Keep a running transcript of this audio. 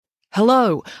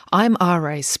Hello, I'm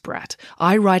R.A. Spratt.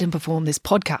 I write and perform this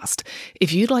podcast.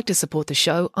 If you'd like to support the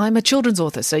show, I'm a children's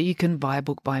author, so you can buy a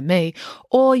book by me,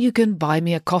 or you can buy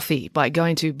me a coffee by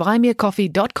going to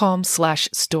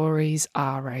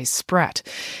buymeacoffee.com/storiesRASpratt.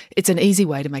 It's an easy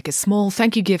way to make a small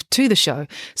thank you gift to the show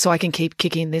so I can keep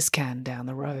kicking this can down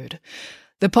the road.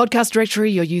 The podcast directory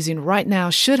you're using right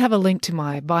now should have a link to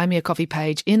my Buy Me a Coffee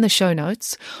page in the show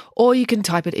notes, or you can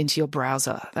type it into your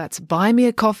browser. That's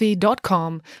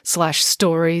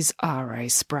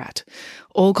buymeacoffee.com/storiesRASpratt.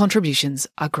 All contributions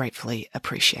are gratefully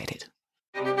appreciated.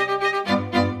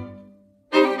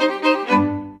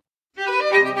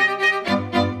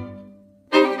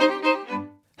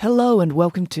 Hello and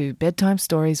welcome to Bedtime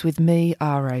Stories with me,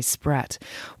 R.A. Spratt.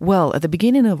 Well, at the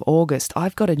beginning of August,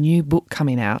 I've got a new book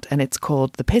coming out and it's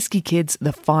called The Pesky Kids,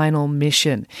 The Final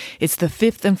Mission. It's the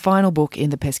fifth and final book in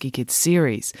the Pesky Kids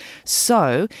series.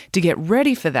 So, to get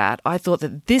ready for that, I thought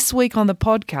that this week on the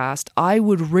podcast, I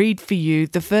would read for you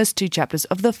the first two chapters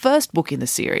of the first book in the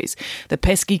series, The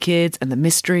Pesky Kids and the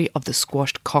Mystery of the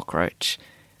Squashed Cockroach.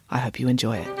 I hope you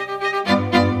enjoy it.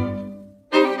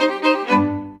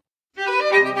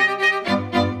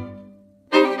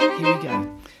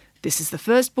 This is the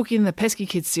first book in the Pesky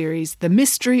Kids series, The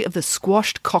Mystery of the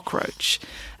Squashed Cockroach,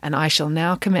 and I shall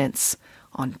now commence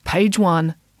on page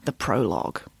 1, the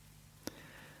prologue.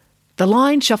 The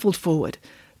line shuffled forward.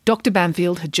 Dr.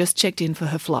 Banfield had just checked in for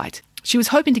her flight. She was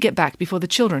hoping to get back before the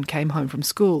children came home from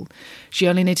school. She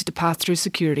only needed to pass through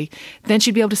security, then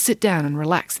she'd be able to sit down and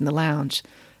relax in the lounge.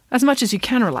 As much as you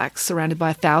can relax, surrounded by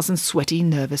 1,000 sweaty,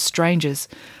 nervous strangers.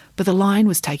 But the line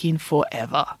was taking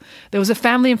forever. There was a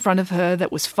family in front of her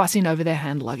that was fussing over their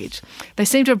hand luggage. They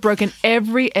seemed to have broken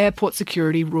every airport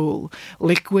security rule.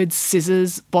 Liquids,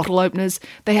 scissors, bottle openers,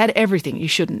 they had everything you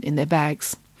shouldn't in their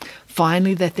bags.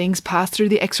 Finally, their things passed through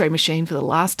the X-ray machine for the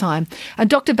last time, and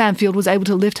Dr. Banfield was able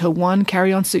to lift her one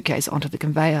carry-on suitcase onto the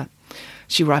conveyor.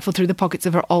 She rifled through the pockets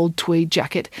of her old tweed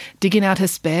jacket, digging out her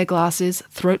spare glasses,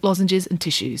 throat lozenges and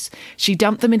tissues. She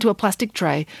dumped them into a plastic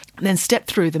tray, and then stepped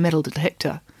through the metal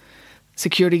detector.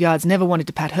 Security guards never wanted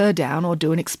to pat her down or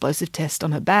do an explosive test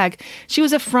on her bag. She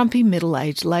was a frumpy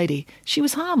middle-aged lady. She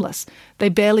was harmless. They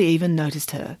barely even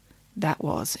noticed her. That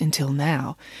was, until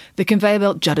now. The conveyor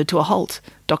belt jutted to a halt.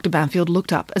 Dr. Banfield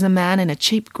looked up as a man in a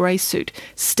cheap grey suit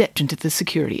stepped into the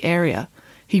security area.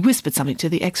 He whispered something to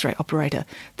the X-ray operator,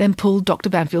 then pulled Dr.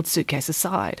 Banfield's suitcase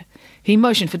aside. He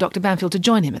motioned for Dr. Banfield to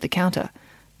join him at the counter.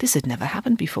 This had never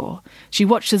happened before. She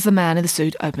watched as the man in the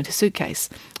suit opened her suitcase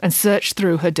and searched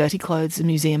through her dirty clothes and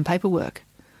museum paperwork.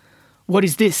 "What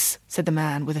is this?" said the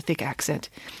man with a thick accent.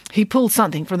 He pulled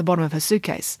something from the bottom of her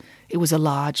suitcase. It was a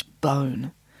large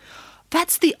bone.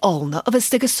 "That's the ulna of a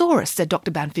stegosaurus," said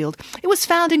Dr. Banfield. "It was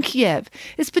found in Kiev.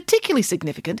 It's particularly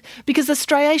significant because the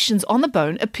striations on the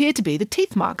bone appear to be the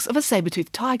teeth marks of a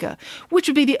saber-toothed tiger, which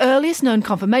would be the earliest known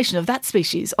confirmation of that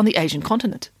species on the Asian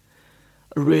continent."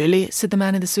 "Really?" said the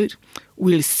man in the suit.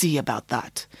 "We'll see about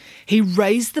that." He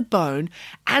raised the bone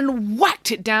and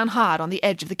whacked it down hard on the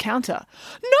edge of the counter.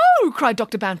 "No!" cried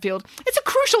Dr. Banfield. "It's a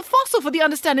crucial fossil for the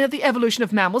understanding of the evolution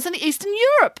of mammals in Eastern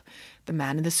Europe." The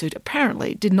man in the suit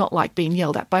apparently did not like being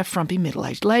yelled at by a frumpy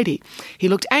middle-aged lady. He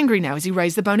looked angry now as he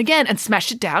raised the bone again and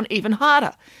smashed it down even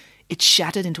harder. It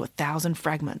shattered into 1,000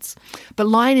 fragments. But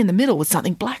lying in the middle was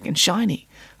something black and shiny,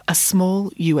 a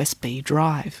small USB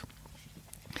drive.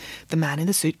 The man in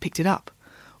the suit picked it up.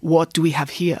 "What do we have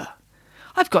here?"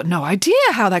 "I've got no idea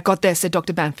how that got there," said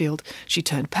Dr. Banfield. She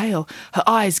turned pale. Her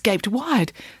eyes gaped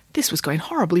wide. This was going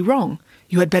horribly wrong.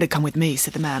 "You had better come with me,"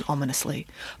 said the man ominously.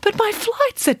 "But my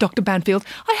flight," said Dr. Banfield.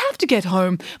 "I have to get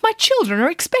home. My children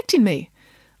are expecting me."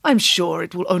 "I'm sure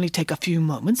it will only take a few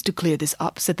moments to clear this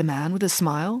up," said the man with a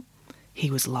smile. He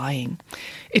was lying.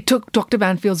 It took Dr.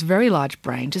 Banfield's very large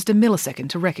brain just a millisecond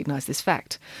to recognise this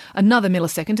fact, another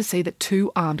millisecond to see that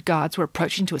 2 armed guards were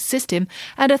approaching to assist him,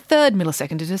 and a third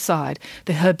millisecond to decide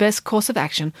that her best course of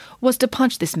action was to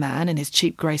punch this man in his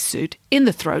cheap grey suit in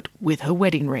the throat with her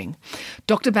wedding ring.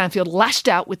 Dr. Banfield lashed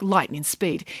out with lightning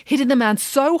speed, hitting the man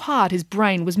so hard his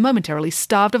brain was momentarily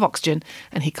starved of oxygen,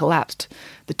 and he collapsed.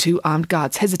 The 2 armed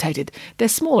guards hesitated. Their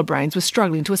smaller brains were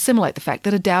struggling to assimilate the fact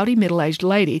that a dowdy middle-aged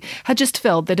lady had just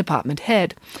felled their department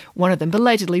head. One of them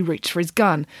belatedly reached for his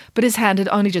gun, but his hand had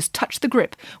only just touched the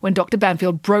grip when Dr.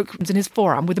 Banfield broke in his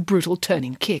forearm with a brutal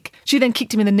turning kick. She then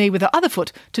kicked him in the knee with her other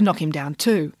foot to knock him down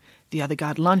too. The other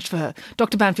guard lunged for her.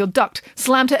 Dr. Banfield ducked,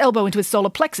 slammed her elbow into his solar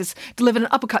plexus, delivered an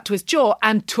uppercut to his jaw,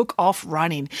 and took off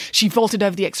running. She vaulted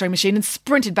over the X-ray machine and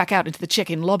sprinted back out into the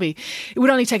check-in lobby. It would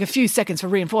only take a few seconds for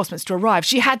reinforcements to arrive.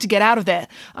 She had to get out of there.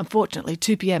 Unfortunately,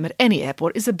 2 p.m. at any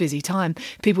airport is a busy time.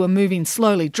 People were moving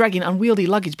slowly, dragging unwieldy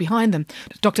luggage behind them.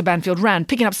 Dr. Banfield ran,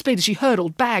 picking up speed as she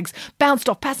hurdled bags, bounced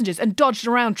off passengers, and dodged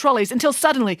around trolleys until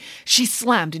suddenly she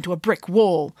slammed into a brick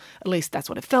wall. At least that's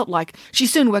what it felt like. She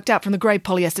soon worked out from the grey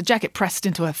polyester jacket pressed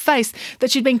into her face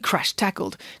that she'd been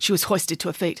crash-tackled. She was hoisted to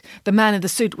her feet. The man in the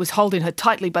suit was holding her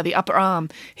tightly by the upper arm.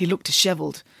 He looked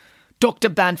dishevelled. "Dr.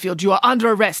 Banfield, you are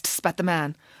under arrest," spat the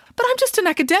man. "But I'm just an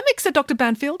academic," said Dr.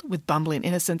 Banfield, with bumbling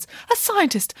innocence. "A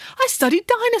scientist. I studied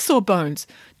dinosaur bones."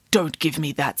 "Don't give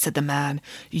me that," said the man.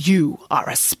 "You are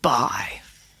a spy."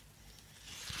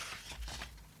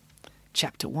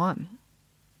 Chapter 1.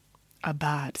 A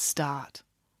Bad Start.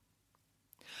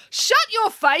 "Shut your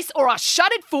face or I'll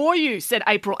shut it for you," said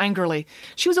April angrily.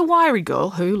 She was a wiry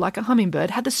girl who, like a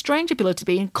hummingbird, had the strange ability to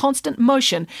be in constant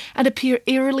motion and appear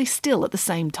eerily still at the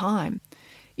same time.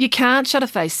 "You can't shut a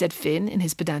face," said Finn in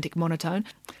his pedantic monotone.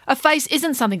 "A face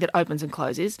isn't something that opens and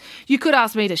closes. You could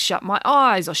ask me to shut my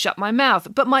eyes or shut my mouth,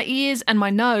 but my ears and my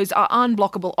nose are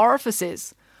unblockable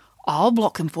orifices." "I'll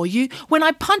block them for you when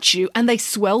I punch you and they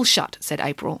swell shut," said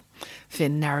April.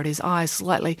 Finn narrowed his eyes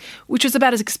slightly, which was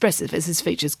about as expressive as his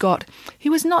features got. He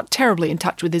was not terribly in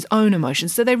touch with his own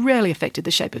emotions, so they rarely affected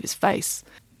the shape of his face.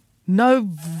 "No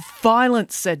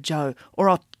violence," said Joe, "or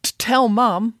I'll tell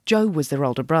Mum." Joe was their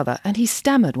older brother, and he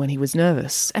stammered when he was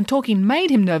nervous, and talking made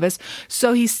him nervous,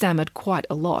 so he stammered quite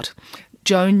a lot.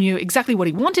 Joe knew exactly what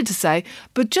he wanted to say,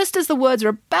 but just as the words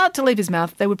were about to leave his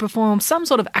mouth, they would perform some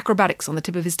sort of acrobatics on the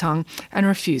tip of his tongue and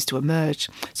refuse to emerge.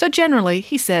 So generally,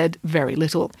 he said very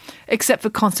little, except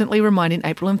for constantly reminding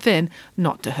April and Finn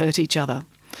not to hurt each other.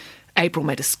 April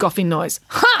made a scoffing noise.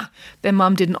 "Ha!" Their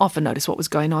mum didn't often notice what was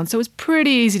going on, so it was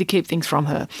pretty easy to keep things from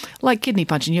her, like kidney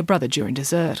punching your brother during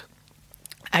dessert.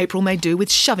 April made do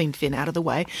with shoving Finn out of the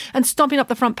way and stomping up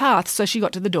the front path so she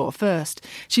got to the door first.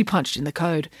 She punched in the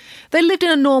code. They lived in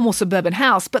a normal suburban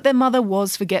house, but their mother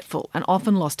was forgetful and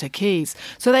often lost her keys,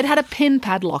 so they'd had a pin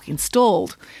padlock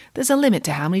installed. There's a limit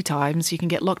to how many times you can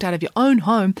get locked out of your own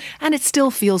home and it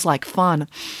still feels like fun.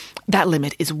 That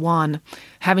limit is 1.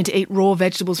 Having to eat raw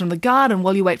vegetables from the garden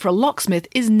while you wait for a locksmith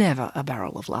is never a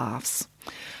barrel of laughs.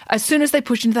 As soon as they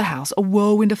pushed into the house, a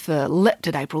whirlwind of fur leapt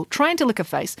at April, trying to lick her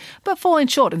face, but falling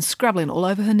short and scrabbling all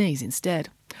over her knees instead.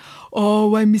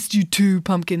 "Oh, I missed you too,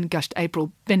 Pumpkin," gushed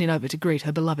April, bending over to greet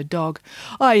her beloved dog.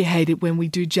 "I hate it when we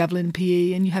do javelin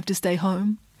PE and you have to stay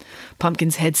home."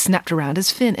 Pumpkin's head snapped around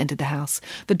as Finn entered the house.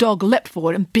 The dog leapt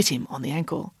forward and bit him on the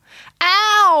ankle.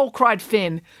 "Ow!" cried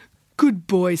Finn. "Good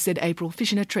boy," said April,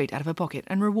 fishing a treat out of her pocket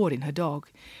and rewarding her dog.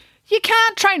 "You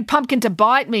can't train Pumpkin to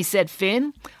bite me," said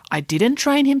Finn. "I didn't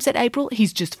train him," said April.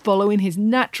 "He's just following his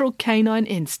natural canine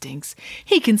instincts.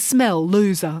 He can smell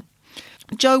loser."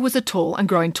 Joe was a tall and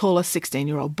growing taller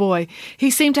 16-year-old boy. He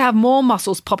seemed to have more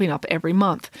muscles popping up every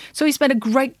month, so he spent a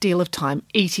great deal of time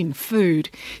eating food.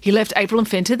 He left April and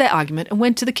Finn to their argument and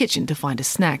went to the kitchen to find a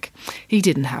snack. He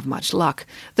didn't have much luck.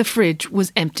 The fridge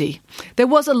was empty. There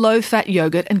was a low-fat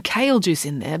yogurt and kale juice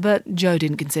in there, but Joe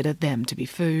didn't consider them to be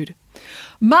food.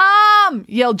 "Mum!"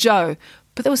 yelled Joe.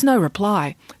 But there was no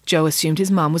reply. Joe assumed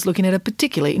his mum was looking at a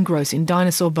particularly engrossing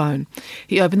dinosaur bone.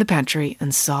 He opened the pantry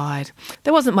and sighed.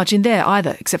 There wasn't much in there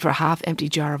either, except for a half-empty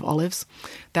jar of olives.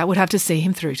 That would have to see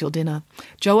him through till dinner.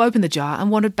 Joe opened the jar and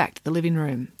wandered back to the living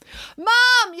room.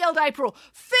 "Mum!" yelled April.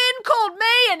 "Finn called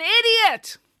me an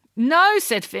idiot!" "No,"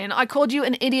 said Finn, "I called you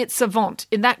an idiot savant.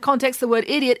 In that context, the word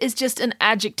idiot is just an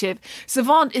adjective.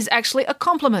 Savant is actually a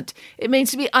compliment. It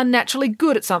means to be unnaturally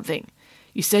good at something."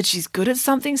 "You said she's good at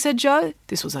something," said Joe.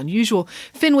 This was unusual.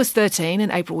 Finn was 13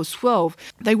 and April was 12.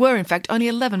 They were, in fact, only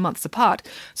 11 months apart.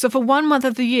 So for 1 month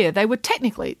of the year, they were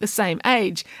technically the same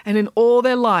age. And in all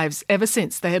their lives, ever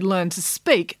since they had learned to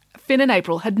speak, Finn and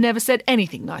April had never said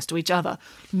anything nice to each other.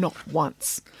 Not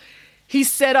once. "He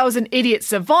said I was an idiot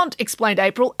savant," explained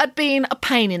April, "at being a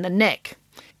pain in the neck."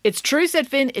 "It's true," said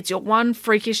Finn. "It's your one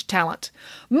freakish talent."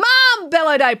 "Mum!"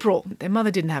 bellowed April. Their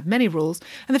mother didn't have many rules,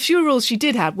 and the few rules she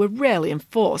did have were rarely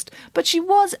enforced, but she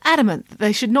was adamant that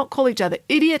they should not call each other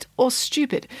idiot or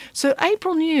stupid, so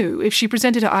April knew if she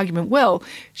presented her argument well,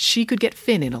 she could get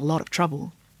Finn in a lot of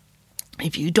trouble.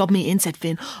 "If you dob me in," said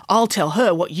Finn, "I'll tell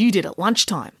her what you did at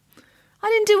lunchtime." "I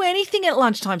didn't do anything at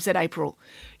lunchtime," said April.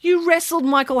 "You wrestled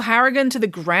Michael Harrigan to the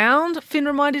ground," Finn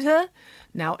reminded her.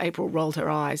 Now April rolled her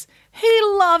eyes. "He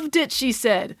loved it," she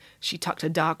said. She tucked her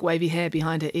dark wavy hair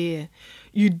behind her ear.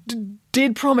 "You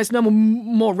did promise no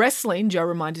more wrestling," Joe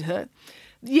reminded her.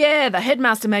 Yeah, the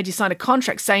headmaster made you sign a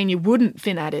contract saying you wouldn't,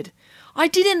 Finn added. I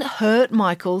didn't hurt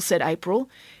Michael, said April.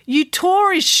 You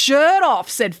tore his shirt off,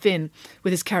 said Finn,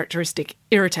 with his characteristic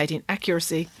irritating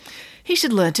accuracy. He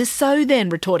should learn to sew then,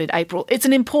 retorted April. It's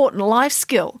an important life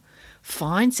skill.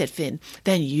 Fine, said Finn.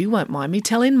 Then you won't mind me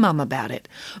telling Mum about it.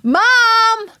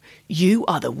 Mum! You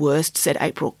are the worst, said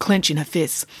April, clenching her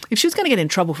fists. If she was going to get in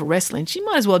trouble for wrestling, she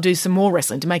might as well do some more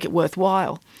wrestling to make it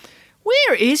worthwhile.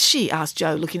 Where is she? Asked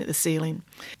Joe, looking at the ceiling.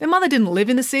 Their mother didn't live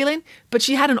in the ceiling, but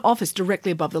she had an office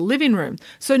directly above the living room,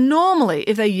 so normally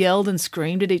if they yelled and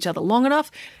screamed at each other long enough,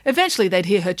 eventually they'd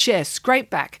hear her chair scrape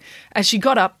back as she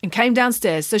got up and came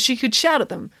downstairs so she could shout at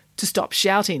them to stop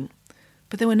shouting.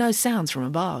 But there were no sounds from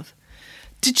above.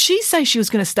 Did she say she was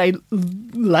going to stay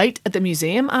late at the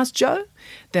museum? Asked Joe.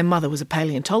 Their mother was a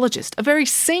paleontologist, a very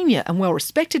senior and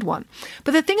well-respected one.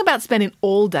 But the thing about spending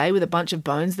all day with a bunch of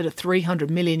bones that are 300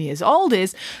 million years old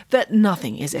is that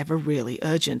nothing is ever really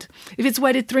urgent. If it's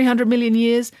waited 300 million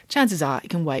years, chances are it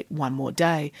can wait one more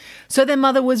day. So their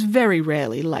mother was very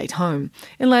rarely late home,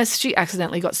 unless she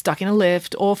accidentally got stuck in a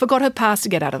lift or forgot her pass to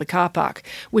get out of the car park,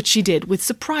 which she did with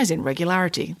surprising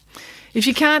regularity. If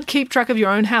you can't keep track of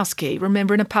your own house key,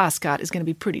 remembering a pass card is going to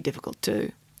be pretty difficult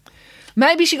too.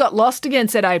 Maybe she got lost again,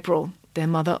 said April. Their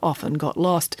mother often got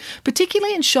lost,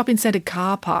 particularly in shopping centre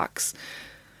car parks.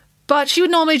 But she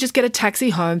would normally just get a taxi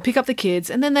home, pick up the kids,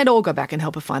 and then they'd all go back and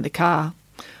help her find the car.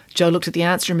 Joe looked at the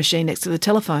answering machine next to the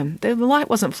telephone. The light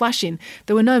wasn't flashing.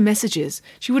 There were no messages.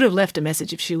 She would have left a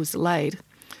message if she was delayed.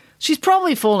 She's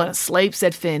probably fallen asleep,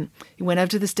 said Finn. He went over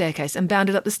to the staircase and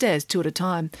bounded up the stairs 2 at a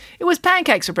time. It was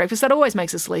pancakes for breakfast. That always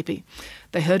makes her sleepy.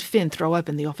 They heard Finn throw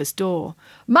open the office door.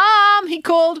 Mum, he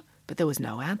called, but there was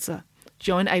no answer.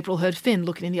 Joe and April heard Finn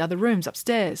looking in the other rooms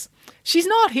upstairs. She's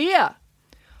not here.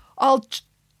 I'll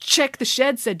check the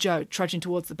shed, said Joe, trudging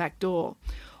towards the back door.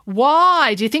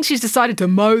 Why? Do you think she's decided to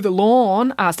mow the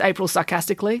lawn? Asked April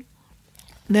sarcastically.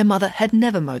 Their mother had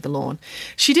never mowed the lawn.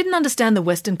 She didn't understand the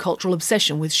Western cultural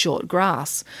obsession with short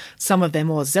grass. Some of their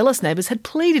more zealous neighbours had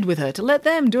pleaded with her to let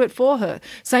them do it for her,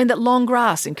 saying that long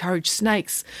grass encouraged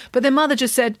snakes. But their mother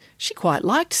just said she quite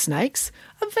liked snakes.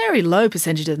 A very low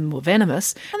percentage of them were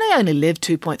venomous, and they only lived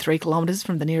 2.3 kilometres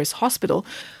from the nearest hospital,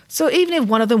 so even if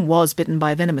one of them was bitten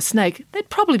by a venomous snake, they'd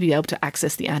probably be able to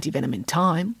access the antivenom in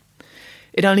time.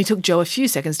 It only took Joe a few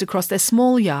seconds to cross their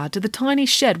small yard to the tiny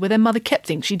shed where their mother kept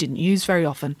things she didn't use very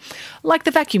often, like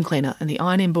the vacuum cleaner and the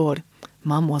ironing board.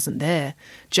 Mum wasn't there.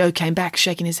 Joe came back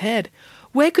shaking his head.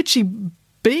 Where could she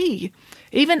be?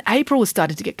 Even April was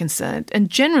starting to get concerned, and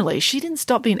generally she didn't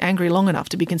stop being angry long enough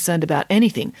to be concerned about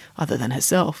anything other than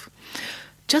herself.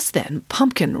 Just then,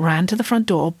 Pumpkin ran to the front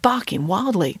door, barking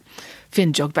wildly.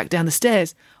 Finn jogged back down the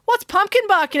stairs. "What's Pumpkin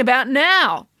barking about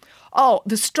now?" "Oh,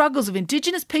 the struggles of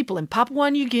Indigenous people in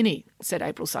Papua New Guinea," said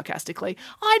April sarcastically.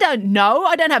 "I don't know.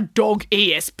 I don't have dog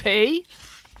ESP."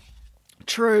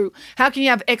 "True. How can you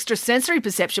have extrasensory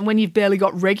perception when you've barely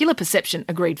got regular perception?"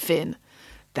 agreed Finn.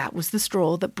 That was the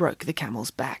straw that broke the camel's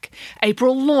back.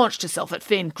 April launched herself at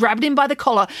Finn, grabbed him by the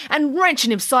collar and wrenching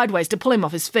him sideways to pull him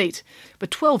off his feet.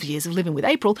 But 12 years of living with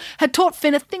April had taught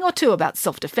Finn a thing or two about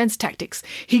self-defence tactics.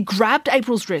 He grabbed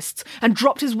April's wrists and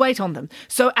dropped his weight on them,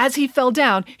 so as he fell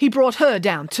down, he brought her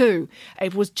down too.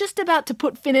 April was just about to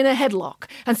put Finn in a headlock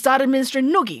and start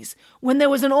administering noogies when there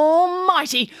was an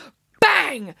almighty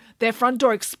bang! Their front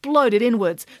door exploded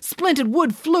inwards. Splintered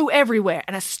wood flew everywhere,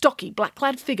 and a stocky,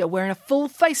 black-clad figure wearing a full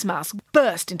face mask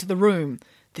burst into the room.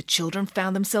 The children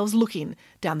found themselves looking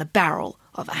down the barrel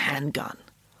of a handgun.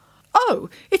 "Oh,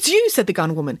 it's you," said the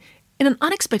gun woman, in an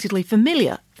unexpectedly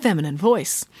familiar, feminine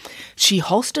voice. She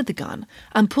holstered the gun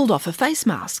and pulled off her face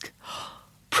mask.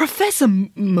 "Professor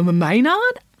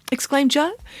Maynard?" exclaimed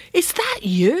Joe. "Is that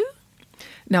you?"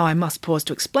 Now, I must pause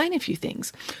to explain a few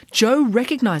things. Joe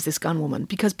recognised this gunwoman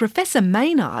because Professor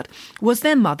Maynard was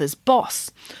their mother's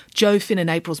boss. Joe, Finn and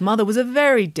April's mother was a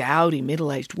very dowdy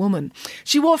middle-aged woman.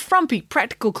 She wore frumpy,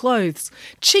 practical clothes,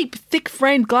 cheap,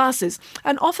 thick-framed glasses,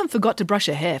 and often forgot to brush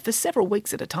her hair for several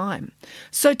weeks at a time.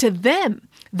 So to them,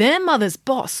 their mother's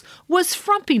boss was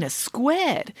frumpiness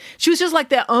squared. She was just like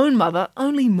their own mother,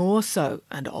 only more so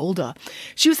and older.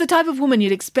 She was the type of woman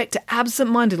you'd expect to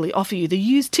absent-mindedly offer you the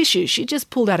used tissue she just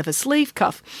pulled out of her sleeve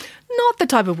cuff. Not the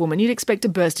type of woman you'd expect to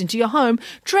burst into your home,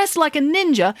 dressed like a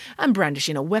ninja and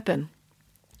brandishing a weapon.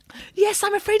 "Yes,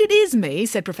 I'm afraid it is me,"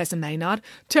 said Professor Maynard.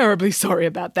 "Terribly sorry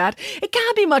about that. It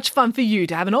can't be much fun for you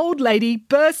to have an old lady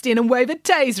burst in and wave a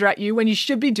taser at you when you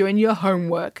should be doing your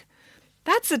homework."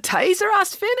 "That's a taser?"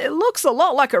 asked Finn. "It looks a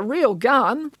lot like a real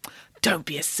gun." Don't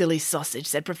be a silly sausage,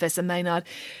 said Professor Maynard.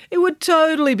 It would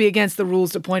totally be against the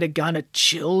rules to point a gun at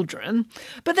children.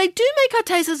 But they do make our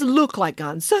tasers look like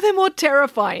guns, so they're more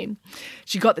terrifying.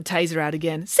 She got the taser out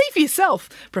again. See for yourself.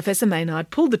 Professor Maynard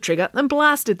pulled the trigger and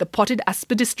blasted the potted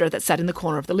aspidistra that sat in the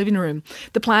corner of the living room.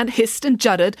 The plant hissed and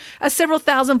juddered as several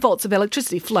thousand volts of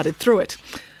electricity flooded through it.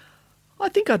 I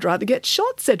think I'd rather get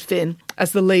shot, said Finn,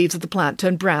 as the leaves of the plant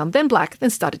turned brown, then black, then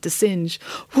started to singe.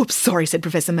 Whoops, sorry, said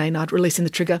Professor Maynard, releasing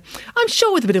the trigger. I'm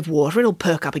sure with a bit of water it'll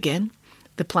perk up again.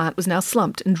 The plant was now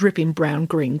slumped and dripping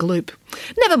brown-green gloop.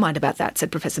 Never mind about that,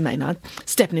 said Professor Maynard,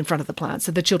 stepping in front of the plant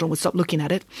so the children would stop looking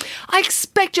at it. I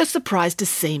expect you're surprised to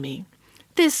see me.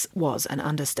 This was an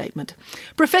understatement.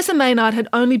 Professor Maynard had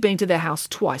only been to their house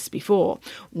twice before.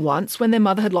 Once when their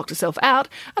mother had locked herself out,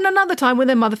 and another time when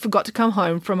their mother forgot to come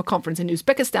home from a conference in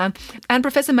Uzbekistan, and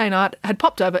Professor Maynard had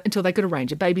popped over until they could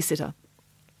arrange a babysitter.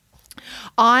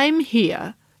 I'm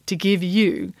here to give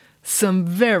you some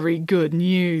very good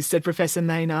news, said Professor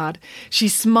Maynard. She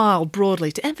smiled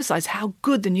broadly to emphasise how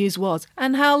good the news was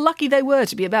and how lucky they were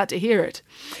to be about to hear it.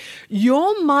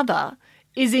 Your mother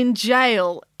is in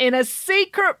jail in a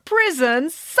secret prison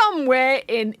somewhere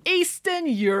in Eastern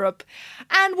Europe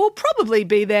and will probably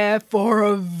be there for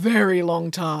a very long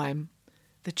time.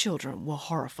 The children were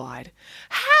horrified.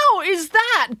 How is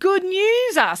that good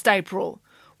news? Asked April.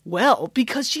 Well,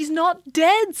 because she's not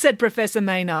dead, said Professor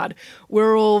Maynard.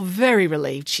 We're all very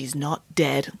relieved she's not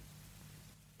dead.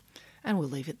 And we'll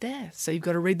leave it there. So you've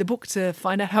got to read the book to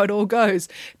find out how it all goes.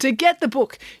 To get the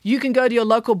book, you can go to your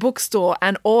local bookstore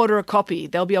and order a copy.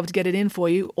 They'll be able to get it in for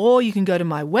you. Or you can go to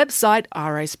my website,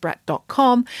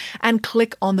 raspratt.com, and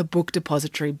click on the Book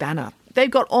Depository banner.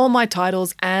 They've got all my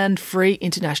titles and free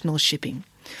international shipping.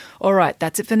 All right,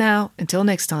 that's it for now. Until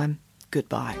next time,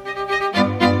 goodbye.